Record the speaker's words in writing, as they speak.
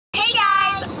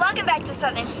Welcome back to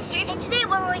Southern Sisters. And today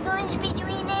what we're going to be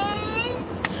doing is...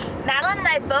 Madeline and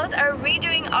I both are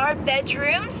redoing our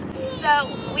bedrooms. So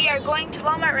we are going to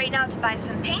Walmart right now to buy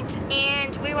some paint.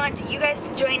 And we want you guys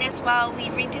to join us while we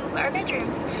redo our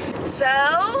bedrooms. So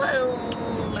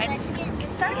let's get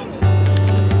started.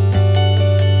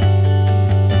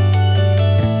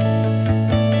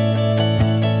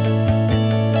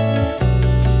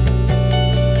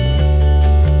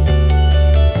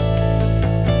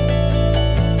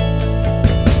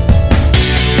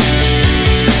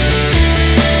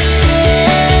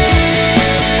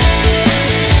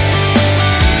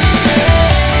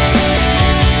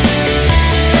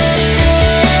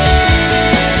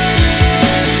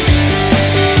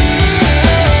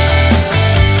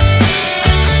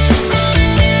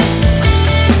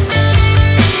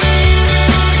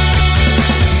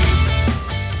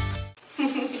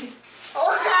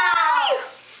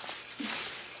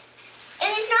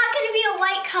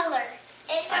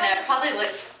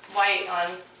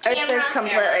 It says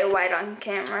completely white on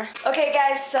camera. Okay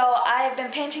guys, so I have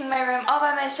been painting my room all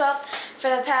by myself for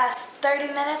the past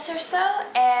 30 minutes or so,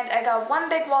 and I got one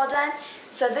big wall done.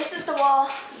 So this is the wall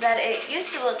that it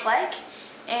used to look like,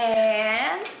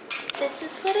 and this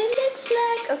is what it looks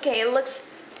like. Okay, it looks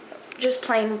just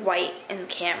plain white in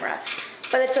camera,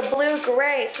 but it's a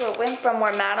blue-gray, so it went from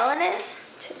where Madeline is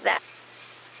to that.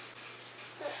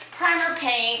 Primer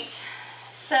paint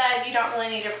said you don't really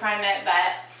need to prime it,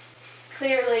 but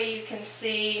clearly you can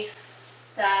see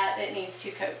that it needs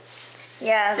 2 coats.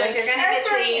 Yeah. So if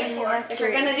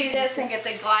you're gonna do this and get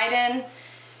the glide-in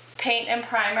paint and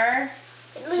primer,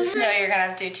 just know you're gonna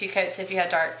have to do 2 coats if you have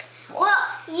dark walls.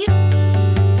 Well,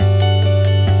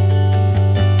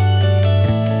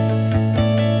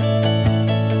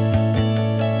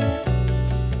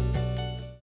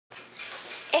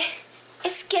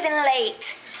 It's getting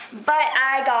late, but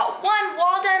I got one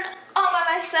wall done all by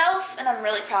myself, and I'm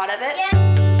really proud of it. Yeah.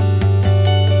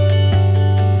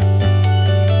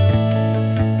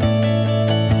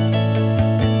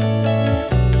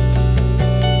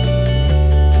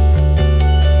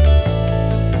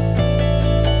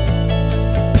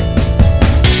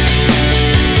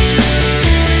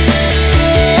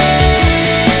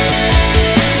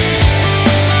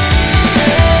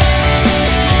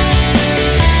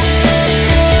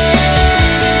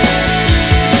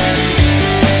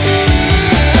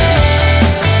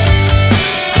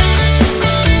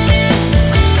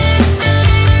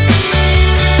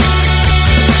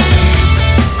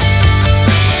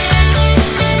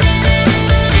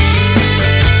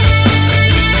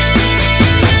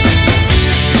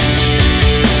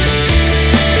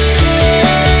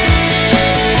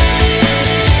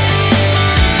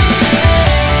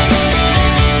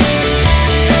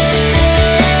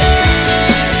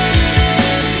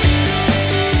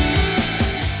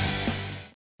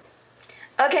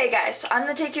 Okay guys, so I'm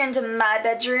going to take you into my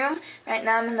bedroom. Right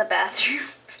now I'm in the bathroom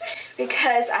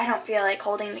because I don't feel like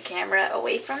holding the camera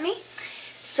away from me.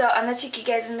 So I'm going to take you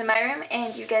guys into my room,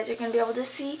 and you guys are going to be able to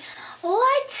see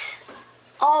what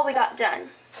all we got done.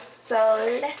 So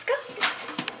let's go.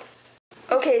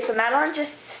 Okay, so Madeline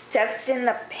just stepped in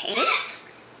the paint.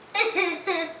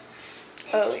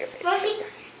 Oh, your face.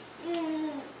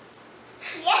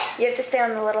 Yeah. You have to stay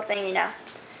on the little thingy now.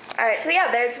 Alright, so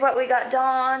yeah, there's what we got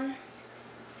done.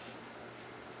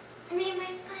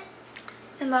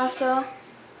 And also,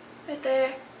 right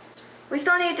there, we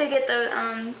still need to get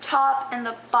the top and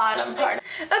the bottom part.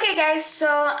 Okay guys, so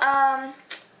I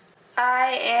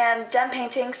am done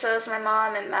painting, so is my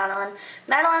mom and Madeline.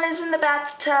 Madeline is in the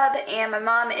bathtub, and my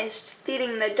mom is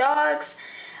feeding the dogs.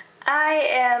 I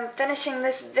am finishing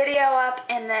this video up,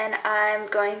 and then I'm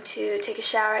going to take a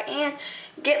shower and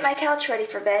get my couch ready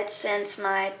for bed, since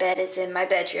my bed is in my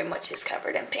bedroom, which is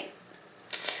covered in paint.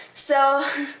 So,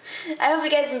 I hope you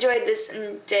guys enjoyed this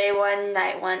day 1,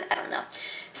 night 1, I don't know.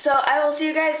 So, I will see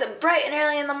you guys bright and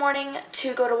early in the morning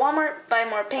to go to Walmart, buy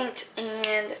more paint,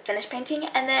 and finish painting,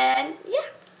 and then, yeah.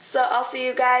 So, I'll see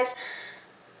you guys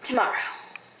tomorrow.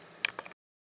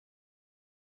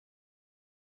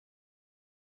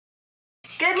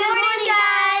 Good morning,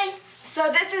 guys!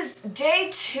 So, this is day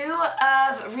 2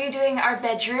 of redoing our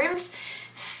bedrooms.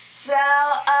 So,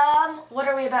 what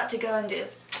are we about to go and do?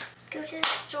 Go to the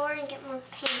store and get more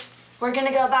paint. We're going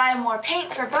to go buy more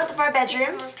paint for both of our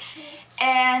bedrooms.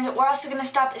 And we're also going to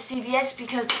stop at CVS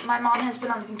because my mom has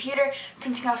been on the computer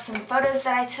printing off some photos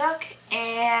that I took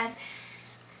and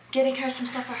getting her some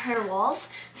stuff for her walls.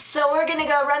 So we're going to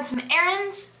go run some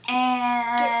errands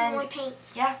and get some more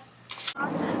paints. Yeah.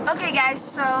 Awesome. Okay guys,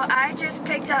 so I just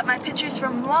picked up my pictures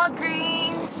from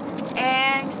Walgreens,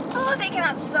 and oh, they came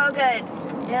out so good.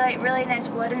 They're like really nice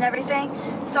wood and everything.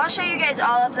 So I'll show you guys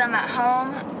all of them at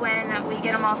home when we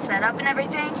get them all set up and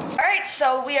everything. Alright,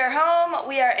 so we are home.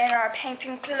 We are in our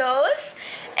painting clothes.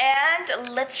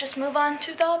 And let's just move on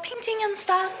to the painting and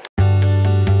stuff.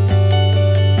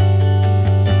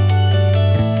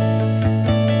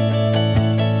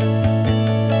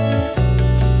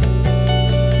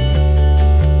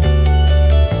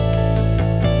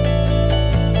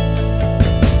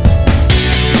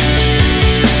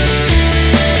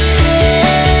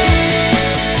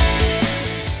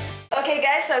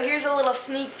 So here's a little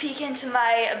sneak peek into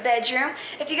my bedroom.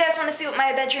 If you guys want to see what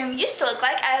my bedroom used to look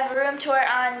like, I have a room tour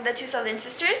on the Two Southern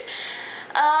Sisters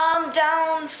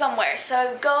down somewhere.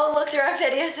 So go look through our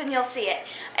videos and you'll see it.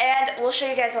 And we'll show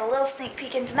you guys a little sneak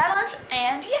peek into Madeline's,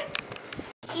 and yeah.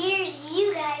 Here's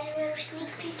you guys a little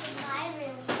sneak peek in my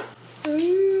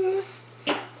room.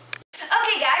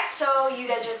 Okay guys, so you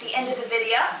guys are at the end of the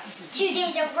video. 2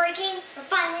 days of working, we're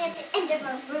finally at the end of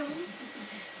our rooms.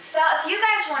 So if you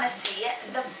guys want to see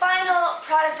the final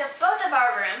product of both of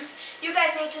our rooms, you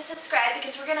guys need to subscribe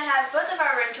because we're going to have both of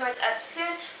our room tours up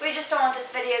soon. We just don't want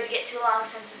this video to get too long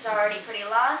since it's already pretty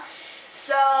long.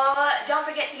 So don't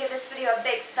forget to give this video a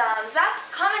big thumbs up.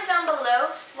 Comment down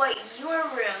below what your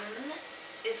room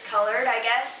is colored, I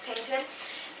guess, painted.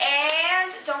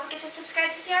 And don't forget to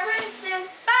subscribe to see our rooms soon.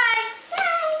 Bye!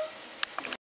 Bye!